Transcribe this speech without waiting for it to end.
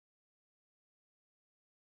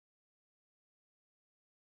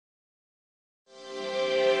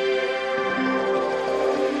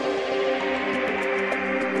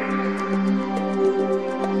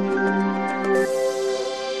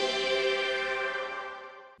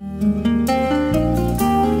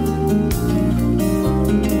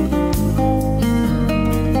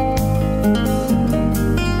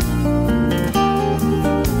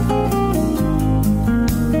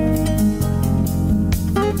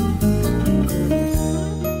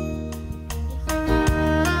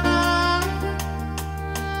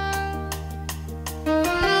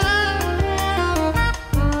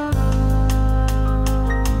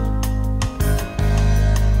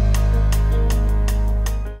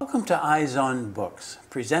Welcome to Eyes on Books,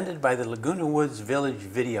 presented by the Laguna Woods Village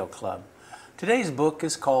Video Club. Today's book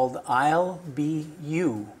is called I'll Be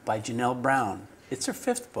You by Janelle Brown. It's her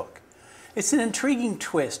fifth book. It's an intriguing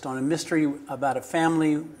twist on a mystery about a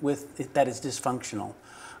family that is dysfunctional.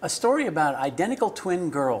 A story about identical twin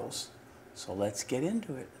girls. So let's get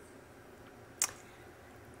into it.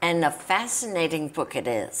 And a fascinating book it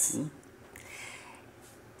is. Mm-hmm.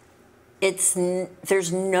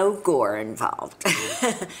 There's no gore involved,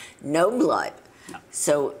 no blood. No.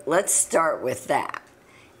 So let's start with that.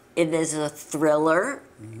 It is a thriller,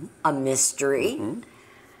 mm-hmm. a mystery, mm-hmm.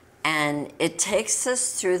 and it takes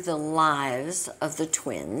us through the lives of the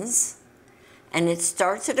twins, and it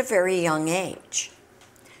starts at a very young age,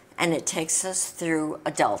 and it takes us through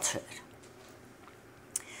adulthood.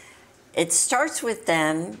 It starts with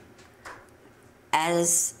them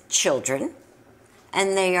as children,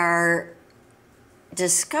 and they are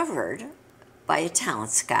discovered by a talent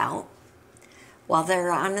scout while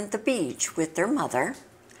they're on the beach with their mother.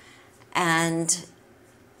 And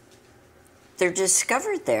they're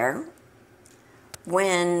discovered there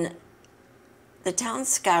when the talent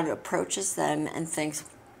scout approaches them and thinks,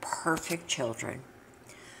 perfect children.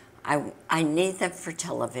 I need them for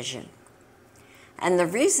television. And the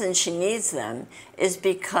reason she needs them is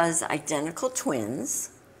because identical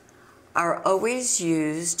twins are always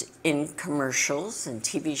used in commercials and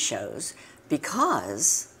TV shows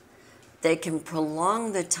because they can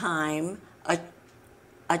prolong the time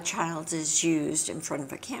a child is used in front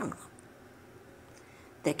of a camera.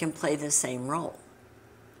 They can play the same role,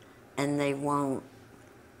 and they won't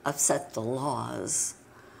upset the laws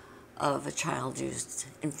of a child used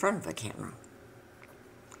in front of a camera.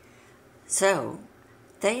 So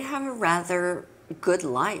they have a rather good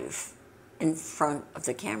life in front of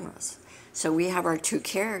the cameras. So we have our two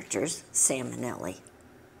characters, Sam and Ellie.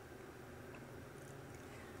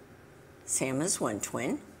 Sam is one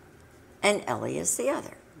twin, and Ellie is the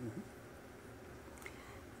other. Mm-hmm.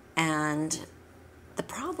 And the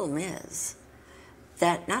problem is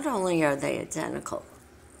that not only are they identical,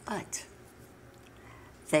 but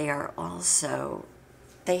they are also,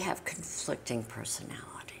 they have conflicting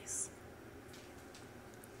personalities.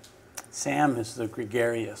 Sam is the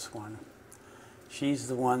gregarious one. She's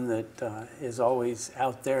the one that is always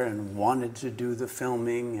out there and wanted to do the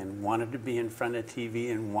filming and wanted to be in front of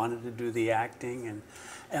TV and wanted to do the acting. And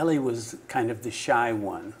Ellie was kind of the shy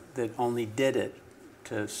one that only did it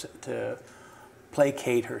to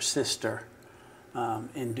placate her sister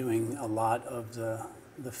in doing a lot of the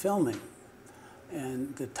filming.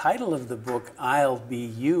 And the title of the book, I'll Be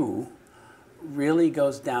You, really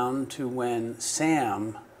goes down to when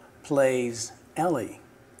Sam plays Ellie,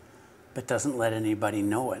 but doesn't let anybody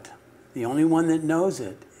know it. The only one that knows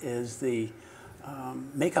it is the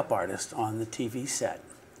makeup artist on the TV set,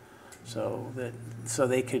 so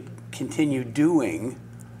they could continue doing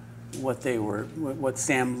what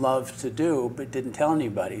Sam loved to do, but didn't tell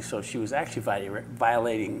anybody. So she was actually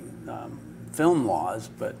violating film laws,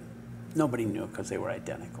 but nobody knew because they were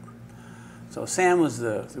identical. So Sam was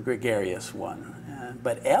the gregarious one,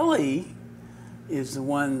 but Ellie is the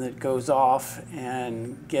one that goes off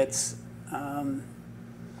and gets, I'm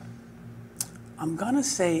gonna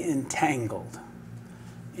say, entangled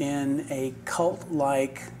in a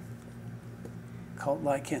cult-like,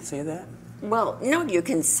 can't say that? Well, no, you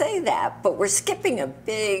can say that, but we're skipping a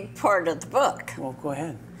big part of the book. Well, go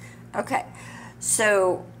ahead. Okay,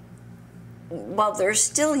 so while they're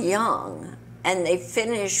still young and they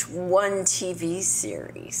finish one TV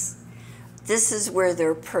series, this is where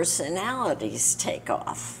their personalities take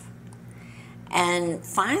off. And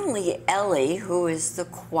finally, Ellie, who is the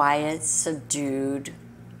quiet, subdued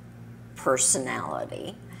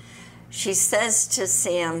personality, she says to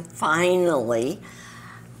Sam, finally,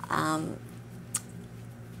 I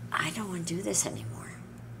don't want to do this anymore.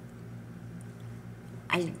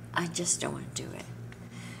 I just don't want to do it.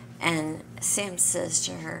 And Sam says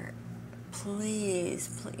to her, please,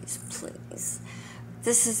 please, please,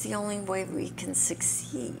 this is the only way we can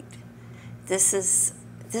succeed. This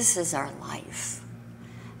is our life.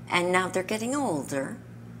 And now they're getting older,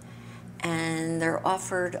 and they're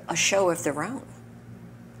offered a show of their own.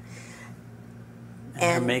 And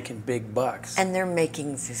they're making big bucks. And they're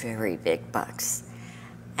making very big bucks.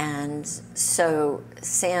 And so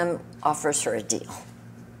Sam offers her a deal.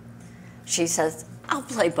 She says, I'll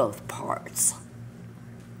play both parts.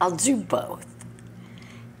 I'll do both.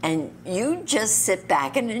 And you just sit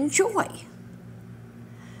back and enjoy.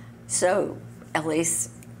 So Ellie's,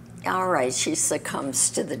 all right, she succumbs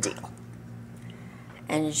to the deal.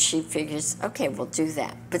 And she figures, okay, we'll do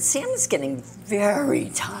that. But Sam's getting very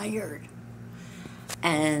tired.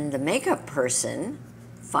 And the makeup person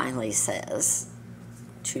finally says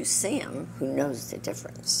to Sam, who knows the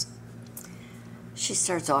difference, she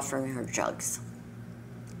starts offering her drugs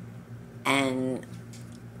and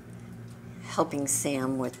helping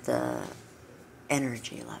Sam with the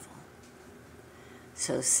energy level.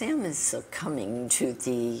 So Sam is succumbing to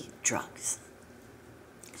the drugs.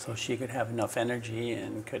 So she could have enough energy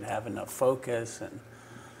and could have enough focus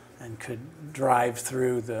and could drive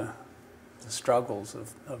through the struggles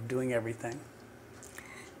of doing everything.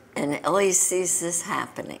 And Ellie sees this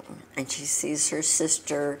happening, and she sees her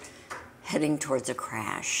sister heading towards a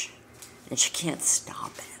crash, and she can't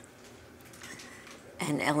stop it.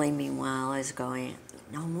 And Ellie, meanwhile, is going,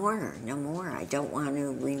 no more, no more. I don't want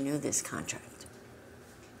to renew this contract.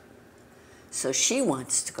 So she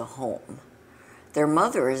wants to go home. Their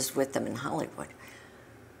mother is with them in Hollywood.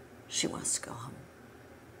 She wants to go home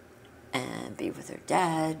and be with her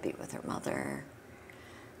dad, be with her mother.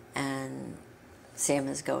 And Sam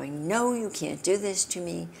is going, no, you can't do this to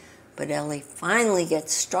me. But Ellie finally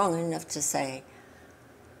gets strong enough to say,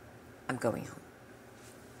 I'm going home.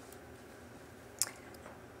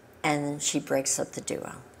 And then she breaks up the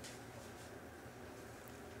duo.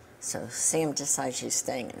 So Sam decides she's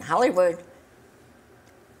staying in Hollywood,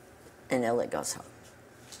 and Ellie goes home.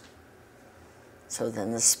 So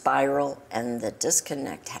then the spiral and the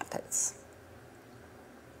disconnect happens.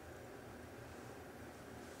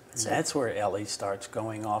 And that's where Ellie starts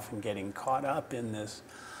going off and getting caught up in this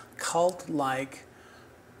cult-like,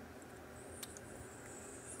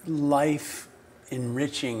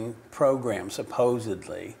 life-enriching program,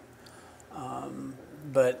 supposedly.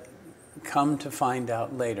 But come to find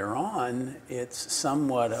out later on, it's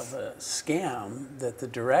somewhat of a scam that the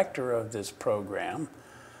director of this program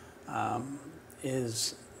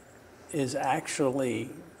is actually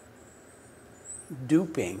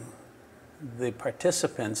duping the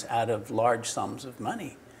participants out of large sums of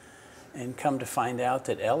money. And come to find out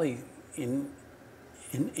that Ellie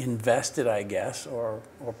invested, I guess, or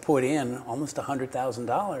put in almost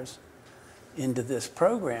 $100,000 into this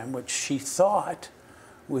program, which she thought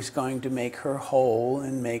was going to make her whole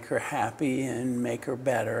and make her happy and make her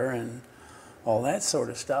better and all that sort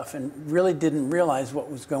of stuff, and really didn't realize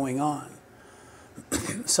what was going on.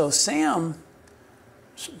 So Sam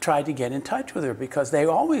tried to get in touch with her because they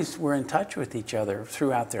always were in touch with each other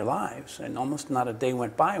throughout their lives, and almost not a day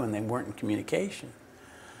went by when they weren't in communication.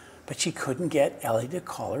 But she couldn't get Ellie to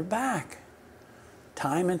call her back.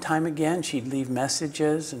 Time and time again, she'd leave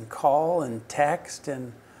messages and call and text,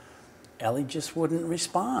 and Ellie just wouldn't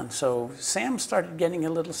respond. So Sam started getting a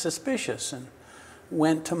little suspicious and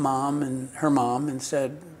went to her mom and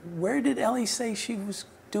said, where did Ellie say she was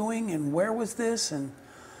doing, and where was this? And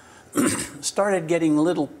started getting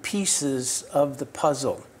little pieces of the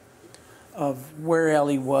puzzle of where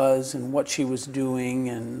Ellie was and what she was doing,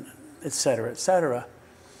 and et cetera, et cetera.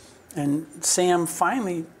 And Sam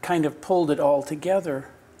finally kind of pulled it all together.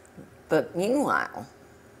 But meanwhile,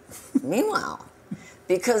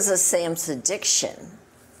 because of Sam's addiction,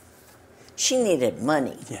 she needed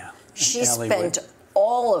money. Yeah. She spent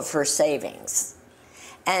all of her savings.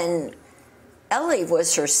 And Ellie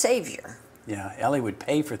was her savior. Yeah, Ellie would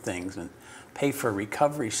pay for things and pay for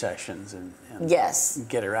recovery sessions and yes,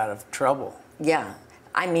 get her out of trouble. Yeah.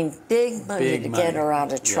 I mean, big money to get her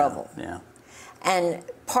out of trouble. Yeah. And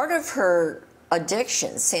part of her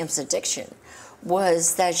addiction, Sam's addiction,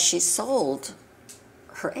 was that she sold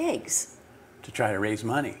her eggs. To try to raise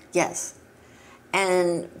money. Yes.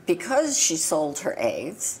 And because she sold her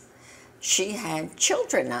eggs, she had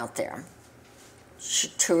children out there. She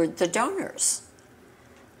toured the donors.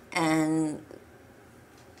 And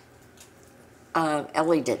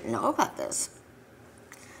Ellie didn't know about this.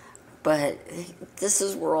 But this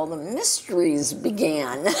is where all the mysteries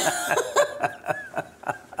began.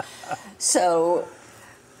 So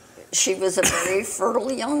she was a very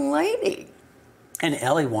fertile young lady. And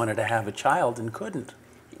Ellie wanted to have a child and couldn't.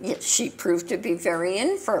 Yet she proved to be very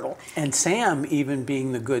infertile. And Sam, even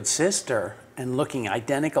being the good sister and looking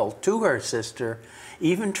identical to her sister,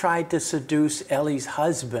 even tried to seduce Ellie's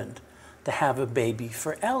husband to have a baby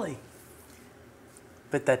for Ellie.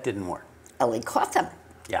 But that didn't work. Ellie caught them.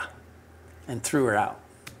 Yeah. And threw her out.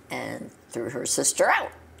 And threw her sister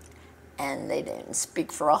out. And they didn't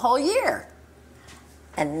speak for a whole year.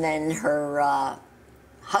 And then her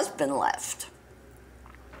husband left.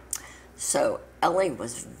 So Ellie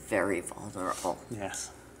was very vulnerable.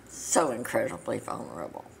 Yes. So incredibly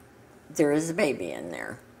vulnerable. There is a baby in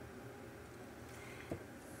there.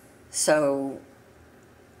 So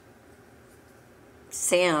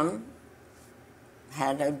Sam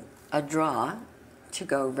had a draw to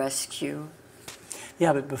go rescue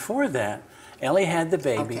Yeah, but before that, Ellie had the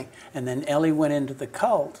baby, Okay. and then Ellie went into the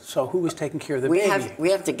cult. So who was taking care of the We baby?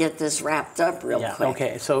 have to get this wrapped up real Yeah, quick.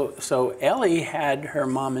 okay. So Ellie had her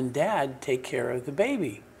mom and dad take care of the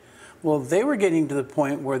baby. Well, they were getting to the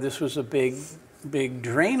point where this was a big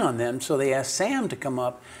drain on them, so they asked Sam to come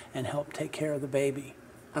up and help take care of the baby.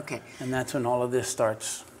 Okay. And that's when all of this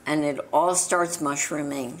starts. And it all starts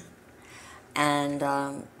mushrooming.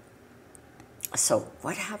 And so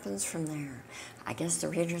what happens from there? I guess the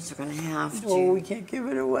readers are going to have to. Oh, we can't give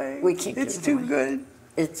it away. We can't give It's it too away. good.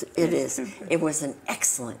 It is. It was an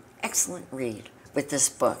excellent, excellent read with this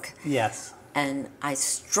book. Yes, And I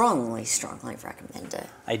strongly, strongly recommend it.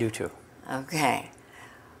 I do too. Okay.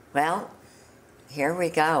 Well, here we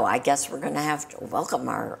go. I guess we're going to have to welcome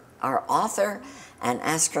our author and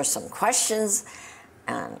ask her some questions.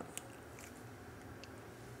 And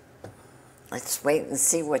let's wait and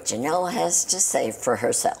see what Janelle has to say for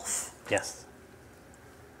herself. Yes.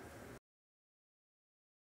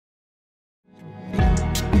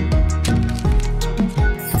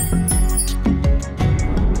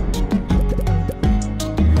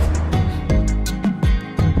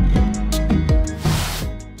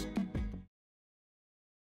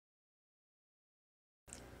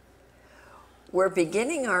 We're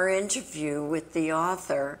beginning our interview with the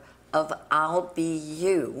author of I'll Be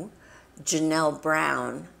You, Janelle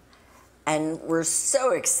Brown, and we're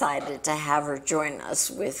so excited to have her join us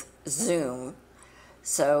with Zoom.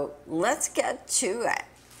 So let's get to it.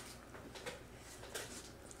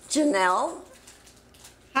 Janelle,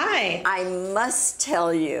 Hi. I must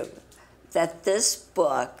tell you that this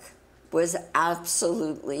book was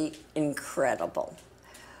absolutely incredible.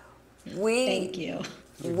 Thank you.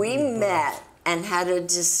 We met and had a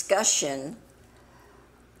discussion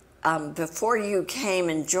before you came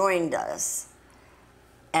and joined us,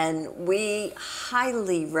 and we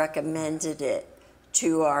highly recommended it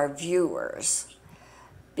to our viewers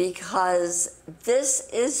because this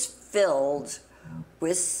is filled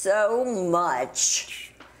with so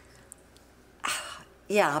much,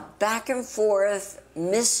 back and forth,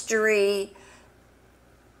 mystery,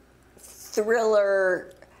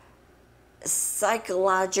 thriller,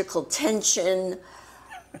 psychological tension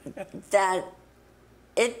that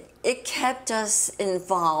it kept us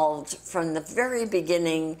involved from the very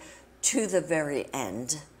beginning to the very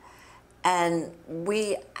end. And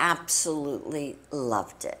we absolutely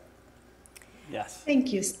loved it. Yes.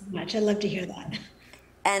 Thank you so much. I love to hear that.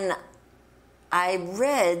 And I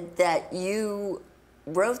read that you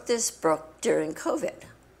wrote this book during COVID.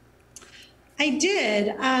 I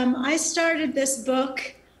did. I started this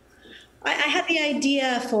book. I had the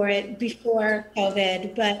idea for it before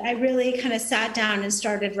COVID, but I really kind of sat down and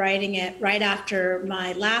started writing it right after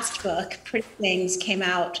my last book, Pretty Things, came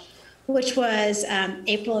out, which was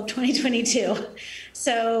April of 2022.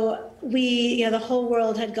 So the whole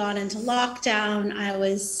world had gone into lockdown. I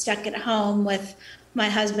was stuck at home with my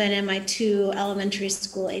husband and my 2 elementary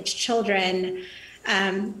school age children,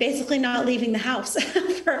 basically not leaving the house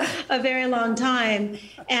for a very long time.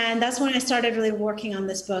 And that's when I started really working on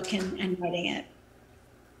this book and writing it.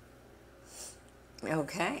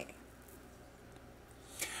 Okay.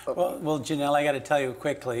 Well, Janelle, I got to tell you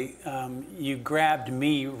quickly, you grabbed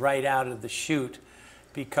me right out of the chute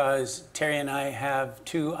because Terry and I have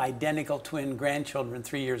 2 identical twin grandchildren,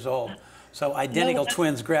 3 years old. So identical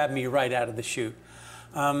twins grabbed me right out of the chute.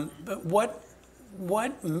 But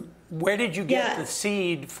where did you get the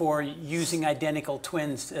seed for using identical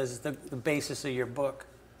twins as the basis of your book?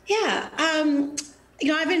 Yeah,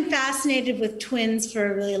 I've been fascinated with twins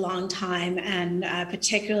for a really long time, and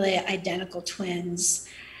particularly identical twins.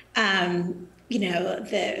 I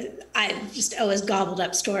just always gobbled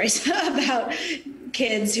up stories about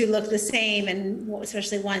kids who look the same, and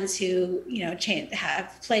especially ones who,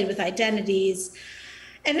 have played with identities.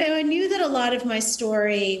 And I knew that a lot of my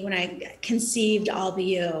story, when I conceived I'll Be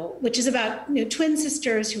You, which is about twin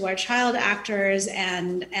sisters who are child actors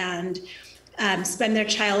and spend their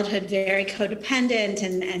childhood very codependent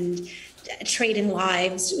and trading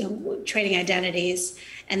lives, trading identities,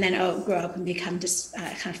 and then grow up and become just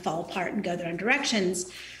kind of fall apart and go their own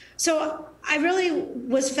directions. So I really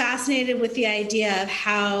was fascinated with the idea of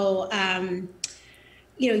how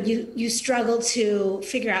you struggle to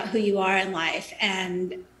figure out who you are in life.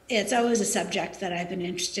 And it's always a subject that I've been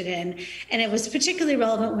interested in. And it was particularly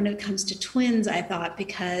relevant when it comes to twins, I thought,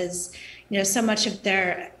 because, so much of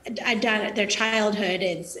their childhood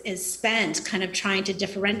is spent kind of trying to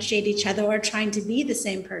differentiate each other or trying to be the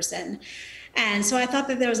same person. And so I thought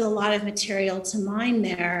that there was a lot of material to mine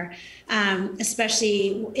there,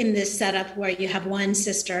 especially in this setup where you have one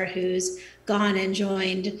sister who's gone and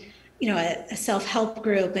joined a self-help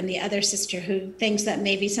group, and the other sister who thinks that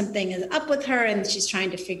maybe something is up with her and she's trying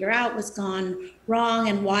to figure out what's gone wrong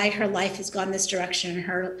and why her life has gone this direction and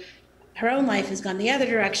her own life has gone the other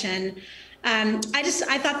direction.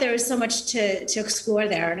 I thought there was so much to explore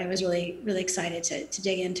there, and I was really, really excited to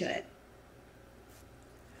dig into it.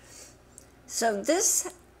 So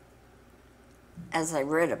this, as I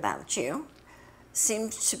read about you,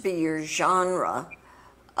 seems to be your genre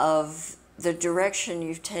of the direction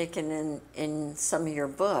you've taken in some of your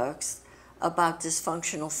books about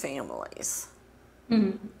dysfunctional families.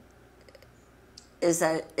 Mm-hmm. Is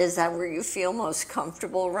that where you feel most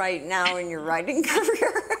comfortable right now in your writing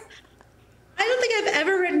career? I don't think I've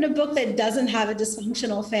ever written a book that doesn't have a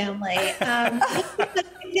dysfunctional family. I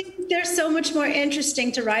think they're so much more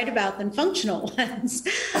interesting to write about than functional ones.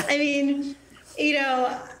 I mean,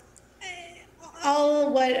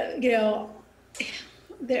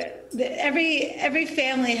 every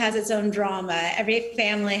family has its own drama. Every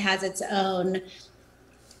family has its own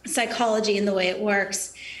psychology in the way it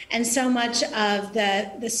works. And so much of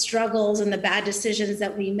the struggles and the bad decisions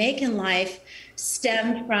that we make in life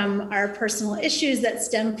stem from our personal issues that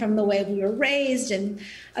stem from the way we were raised. And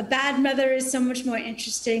a bad mother is so much more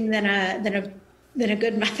interesting than a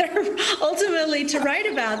good mother, ultimately, to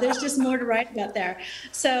write about. There's just more to write about there.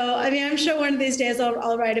 So, I mean, I'm sure one of these days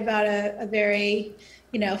I'll write about a very,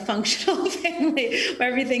 functional family where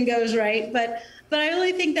everything goes right. But I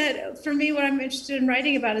really think that for me, what I'm interested in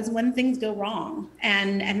writing about is when things go wrong.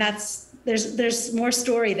 And there's more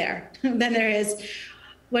story there than there is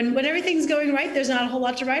when everything's going right. There's not a whole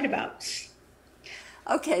lot to write about.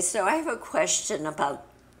 Okay, so I have a question about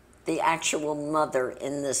the actual mother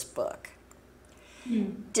in this book.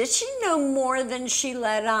 Did she know more than she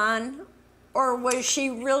let on, or was she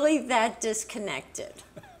really that disconnected?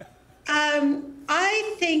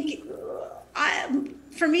 I think,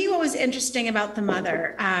 for me, what was interesting about the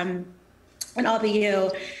mother, and I'll be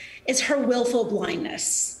you, is her willful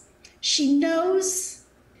blindness. She knows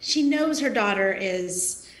her daughter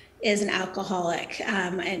is an alcoholic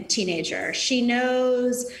and teenager. She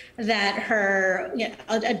knows that her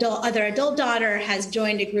other adult daughter has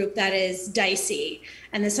joined a group that is dicey,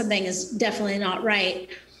 and that something is definitely not right.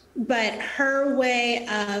 But her way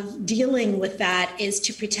of dealing with that is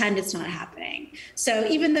to pretend it's not happening. So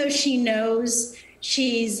even though she knows,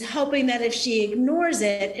 she's hoping that if she ignores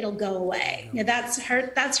it, it'll go away. That's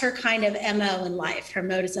her kind of MO in life, her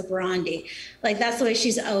modus operandi. Like, that's the way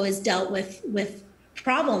she's always dealt with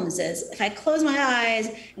problems, is if I close my eyes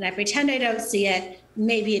and I pretend I don't see it,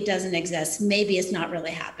 maybe it doesn't exist. Maybe it's not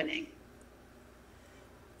really happening.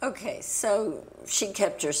 Okay, so she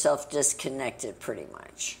kept herself disconnected pretty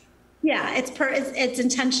much. Yeah, it's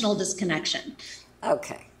intentional disconnection.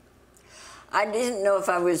 Okay. I didn't know if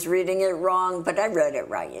I was reading it wrong, but I read it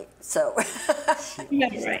right, so. Yeah,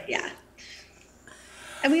 right, yeah.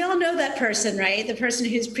 And we all know that person, right? The person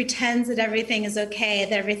who pretends that everything is okay,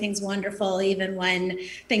 that everything's wonderful, even when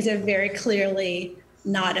things are very clearly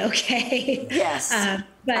not okay. Yes,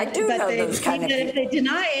 but I do know those kind of people. If they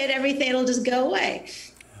deny it, everything will just go away.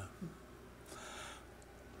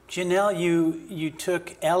 Janelle, you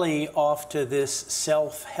took Ellie off to this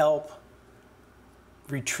self-help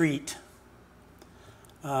retreat,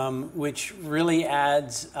 which really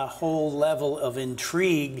adds a whole level of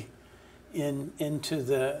intrigue into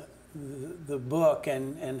the book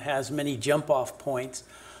and has many jump-off points.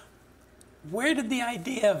 Where did the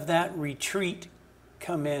idea of that retreat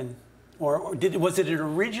come in? Or was it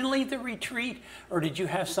originally the retreat, or did you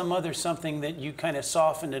have something that you kind of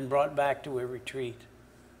softened and brought back to a retreat?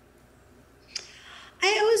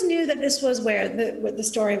 I always knew that this was where the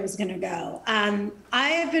story was going to go. I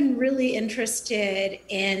have been really interested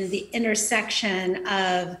in the intersection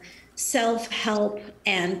of self-help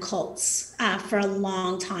and cults for a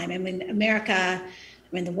long time. I mean,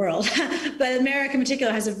 the world, but America in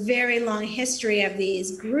particular has a very long history of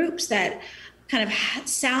these groups that kind of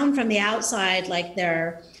sound from the outside like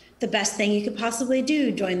they're the best thing you could possibly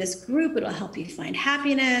do. Join this group. It'll help you find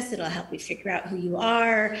happiness. It'll help you figure out who you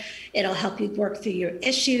are. It'll help you work through your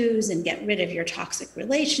issues and get rid of your toxic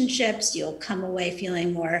relationships. You'll come away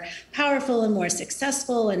feeling more powerful and more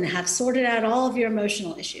successful and have sorted out all of your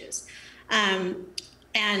emotional issues. And,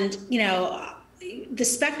 the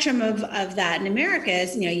spectrum of that in America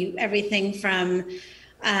is, everything from,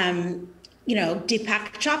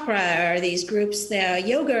 Deepak Chopra or these groups, the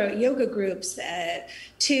yoga groups,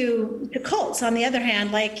 to cults. On the other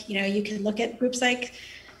hand, you can look at groups like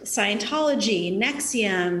Scientology,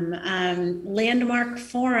 Nexium, Landmark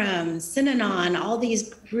Forum, Synanon, all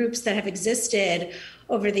these groups that have existed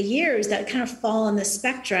over the years that kind of fall on the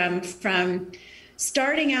spectrum from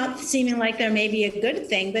starting out seeming like there may be a good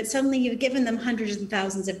thing, but suddenly you've given them hundreds and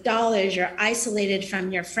thousands of dollars. You're isolated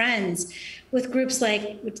from your friends. With groups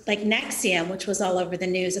like NXIVM, which was all over the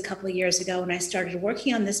news a couple of years ago when I started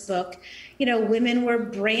working on this book, you know, women were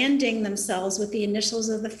branding themselves with the initials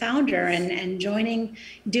of the founder and doing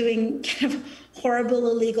kind of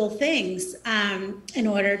horrible illegal things in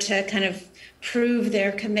order to kind of prove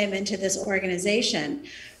their commitment to this organization.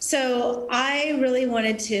 So I really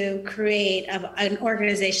wanted to create an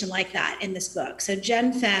organization like that in this book. So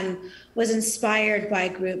GenFem was inspired by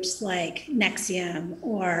groups like NXIVM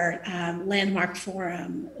or Landmark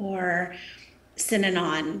Forum or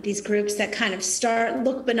Synanon, these groups that kind of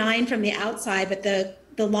look benign from the outside, but the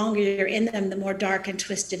longer you're in them, the more dark and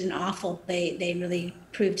twisted and awful they really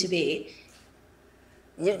prove to be.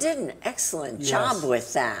 You did an excellent job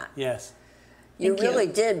with that. Yes. You really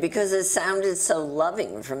did, because it sounded so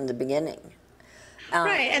loving from the beginning.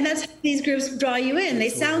 Right, and that's how these groups draw you in. They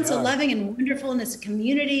sound so loving and wonderful, and it's a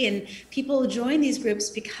community, and people join these groups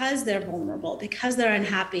because they're vulnerable, because they're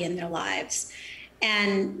unhappy in their lives.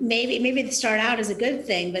 And maybe they start out as a good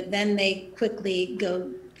thing, but then they quickly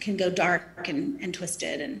can go dark and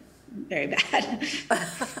twisted and very bad.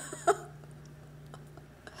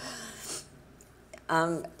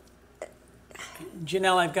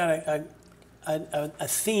 Janelle, I've got a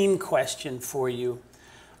theme question for you.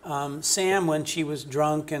 Sam, when she was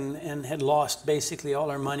drunk and had lost basically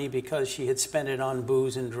all her money because she had spent it on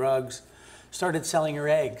booze and drugs, started selling her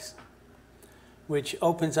eggs, which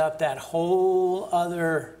opens up that whole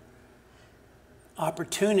other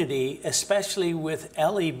opportunity, especially with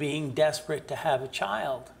Ellie being desperate to have a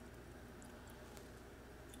child.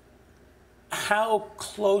 How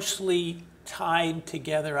closely tied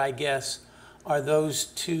together, I guess, are those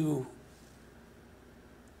two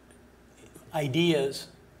ideas,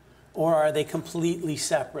 or are they completely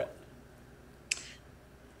separate?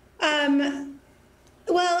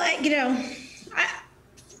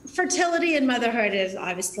 Fertility and motherhood is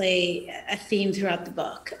obviously a theme throughout the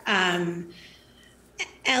book.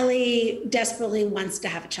 Ellie desperately wants to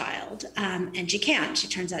have a child, and she can't. She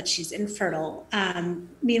turns out she's infertile.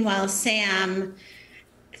 Meanwhile, Sam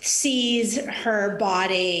sees her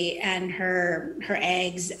body and her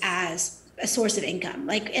eggs as a source of income.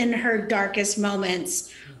 Like in her darkest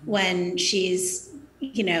moments, when she's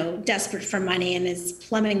desperate for money and is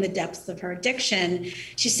plummeting the depths of her addiction,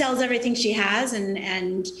 she sells everything she has,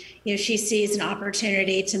 and she sees an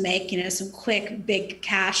opportunity to make some quick big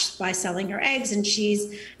cash by selling her eggs, and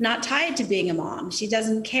she's not tied to being a mom. She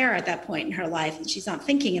doesn't care at that point in her life, and she's not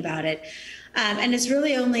thinking about it. And it's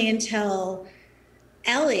really only until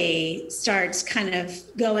Ellie starts kind of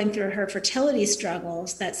going through her fertility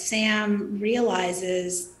struggles that Sam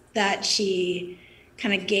realizes that she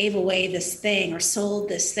kind of gave away this thing or sold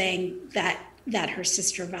this thing that her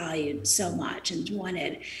sister valued so much and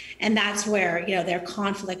wanted. And that's where, their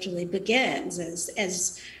conflict really begins,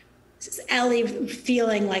 as Ellie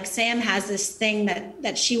feeling like Sam has this thing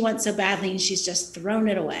that she wants so badly and she's just thrown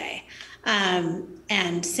it away.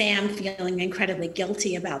 And Sam feeling incredibly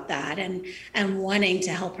guilty about that and wanting to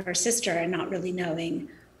help her sister and not really knowing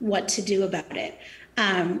what to do about it.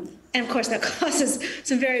 And of course that causes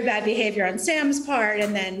some very bad behavior on Sam's part,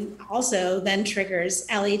 and then triggers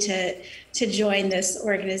Ellie to join this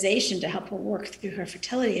organization to help her work through her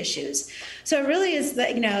fertility issues. So it really is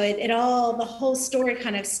that, the whole story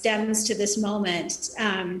kind of stems to this moment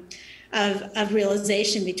of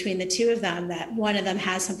realization between the two of them, that one of them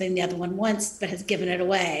has something the other one wants but has given it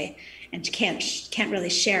away and can't really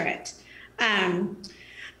share it.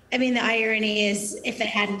 The irony is, if it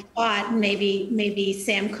hadn't fought, maybe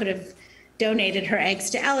Sam could have donated her eggs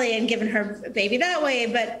to Ellie and given her baby that way.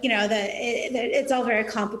 But it's all very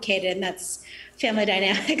complicated, and that's family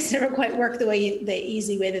dynamics never quite work the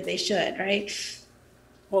easy way that they should, right?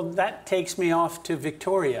 Well, that takes me off to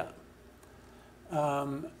Victoria.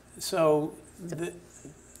 So the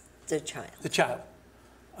child. The child.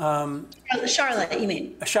 Charlotte, you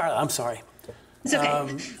mean? Charlotte, I'm sorry. It's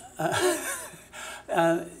okay.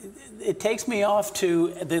 It takes me off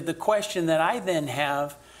to the question that I then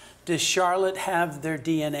have: does Charlotte have their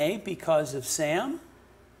DNA because of Sam?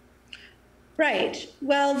 Right.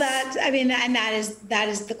 Well, that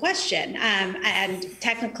is the question. And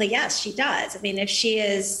technically, yes, she does.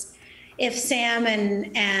 If Sam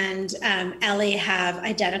and Ellie have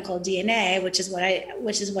identical DNA, which is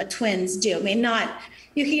what twins do.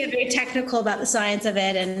 You can get very technical about the science of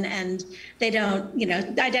it, and they don't,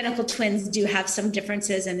 identical twins do have some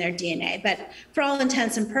differences in their DNA, but for all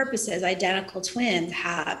intents and purposes, identical twins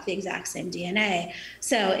have the exact same DNA.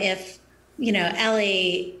 So if,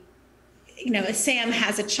 Ellie Sam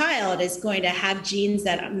has a child is going to have genes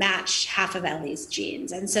that match half of Ellie's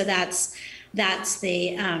genes. And so that's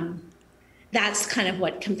kind of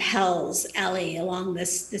what compels Ellie along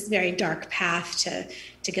this very dark path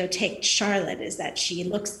to go take Charlotte, is that she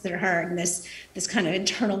looks at her and this kind of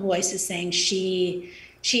internal voice is saying she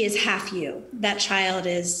is half you. That child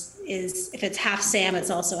is if it's half Sam,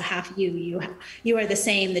 it's also half you. You are the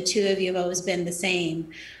same. The two of you have always been the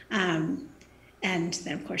same. And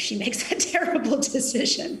then of course she makes a terrible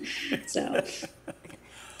decision. So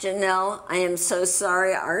Janelle, I am so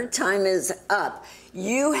sorry. Our time is up.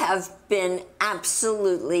 You have been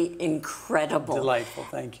absolutely incredible. Delightful,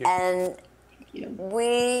 thank you. And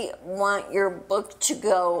we want your book to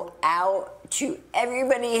go out to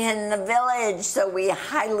everybody in the village, so we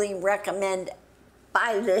highly recommend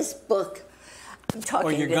buy this book. I'm talking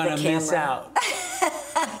or you're to gonna the camera. miss out.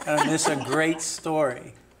 Gonna miss a great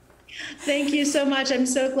story. Thank you so much. I'm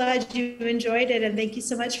so glad you enjoyed it, and thank you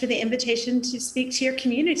so much for the invitation to speak to your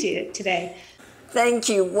community today. Thank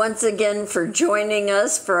you once again for joining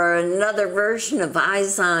us for another version of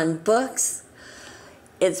Eyes on Books.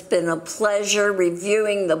 It's been a pleasure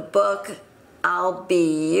reviewing the book I'll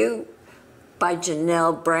Be You by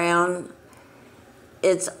Janelle Brown.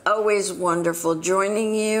 It's always wonderful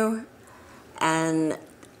joining you, and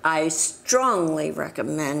I strongly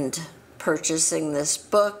recommend purchasing this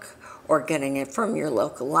book or getting it from your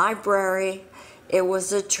local library. It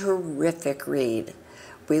was a terrific read.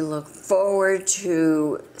 We look forward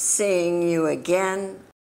to seeing you again.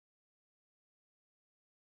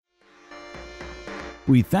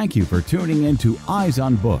 We thank you for tuning in to Eyes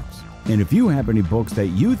on Books. And if you have any books that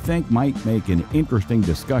you think might make an interesting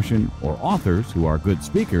discussion or authors who are good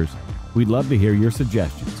speakers, we'd love to hear your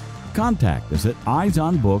suggestions. Contact us at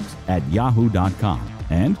eyesonbooks@yahoo.com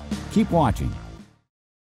and keep watching